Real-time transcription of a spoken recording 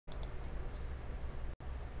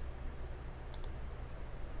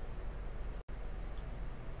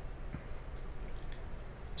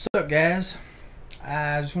What's up, guys?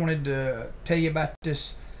 I just wanted to tell you about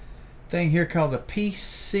this thing here called the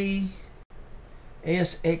PC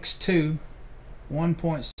SX2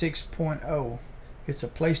 1.6.0. It's a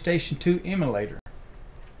PlayStation 2 emulator.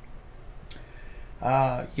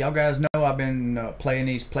 Y'all guys know I've been playing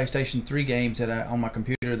these PlayStation 3 games that on my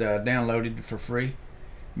computer that I downloaded for free.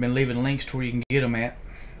 I've been leaving links to where you can get them at,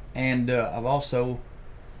 and I also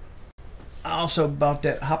bought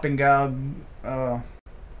that Hopping God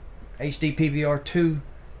HD PVR 2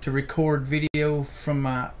 to record video from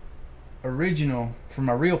my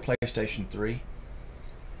real PlayStation 3.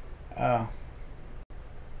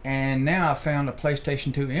 And now I found a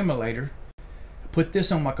PlayStation 2 emulator. I put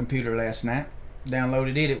this on my computer last night,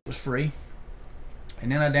 downloaded it, it was free,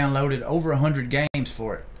 and then I downloaded over 100 games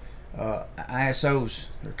for it. ISOs,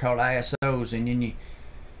 they're called ISOs, and then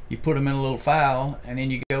you put them in a little file, and then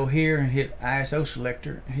you go here and hit ISO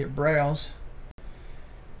selector and hit browse,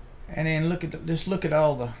 and then just look at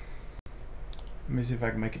all the, let me see if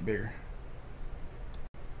I can make it bigger.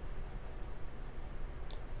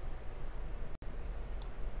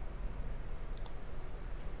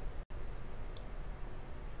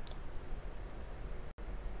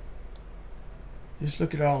 Just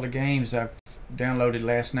look at all the games I've downloaded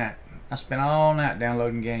last night. I spent all night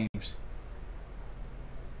downloading games.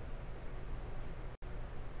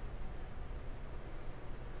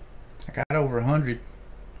 I got over 100.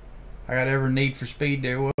 I got every Need for Speed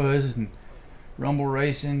there was, and Rumble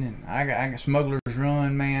Racing, and I got Smuggler's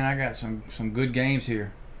Run. Man, I got some good games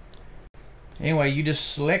here. Anyway, you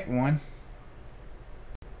just select one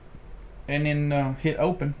and then hit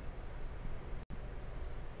open.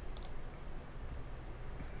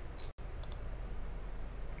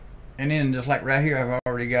 And then just like right here, I've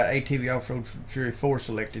already got ATV Off-Road Fury 4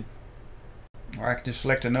 selected. Or I can just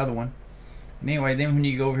select another one. And anyway, then when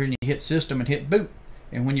you go over here and you hit System and hit Boot,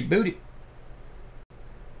 and when you boot it,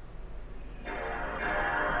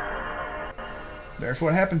 there's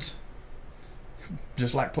what happens.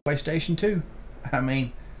 Just like PlayStation 2. I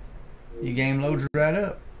mean, your game loads right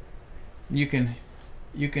up. You can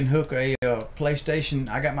hook a PlayStation.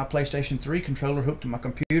 I got my PlayStation 3 controller hooked to my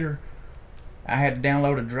computer. I had to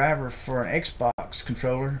download a driver for an Xbox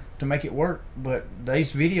controller to make it work, but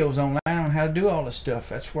these videos online on how to do all this stuff.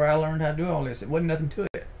 That's where I learned how to do all this. It wasn't nothing to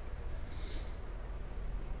it.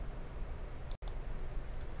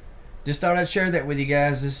 Just thought I'd share that with you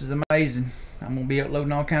guys. This is amazing. I'm gonna be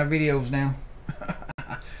uploading all kind of videos now.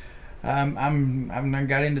 I've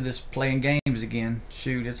got into this playing games again.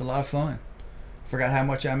 Shoot, it's a lot of fun. Forgot how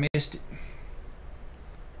much I missed it.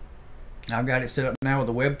 I've got it set up now with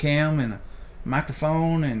a webcam and a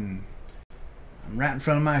microphone, and I'm right in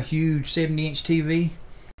front of my huge 70-inch TV.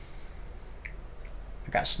 I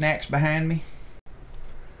got snacks behind me.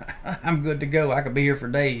 I'm good to go. I could be here for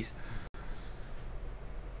days.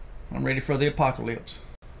 I'm ready for the apocalypse.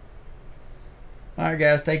 Alright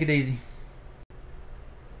guys, take it easy.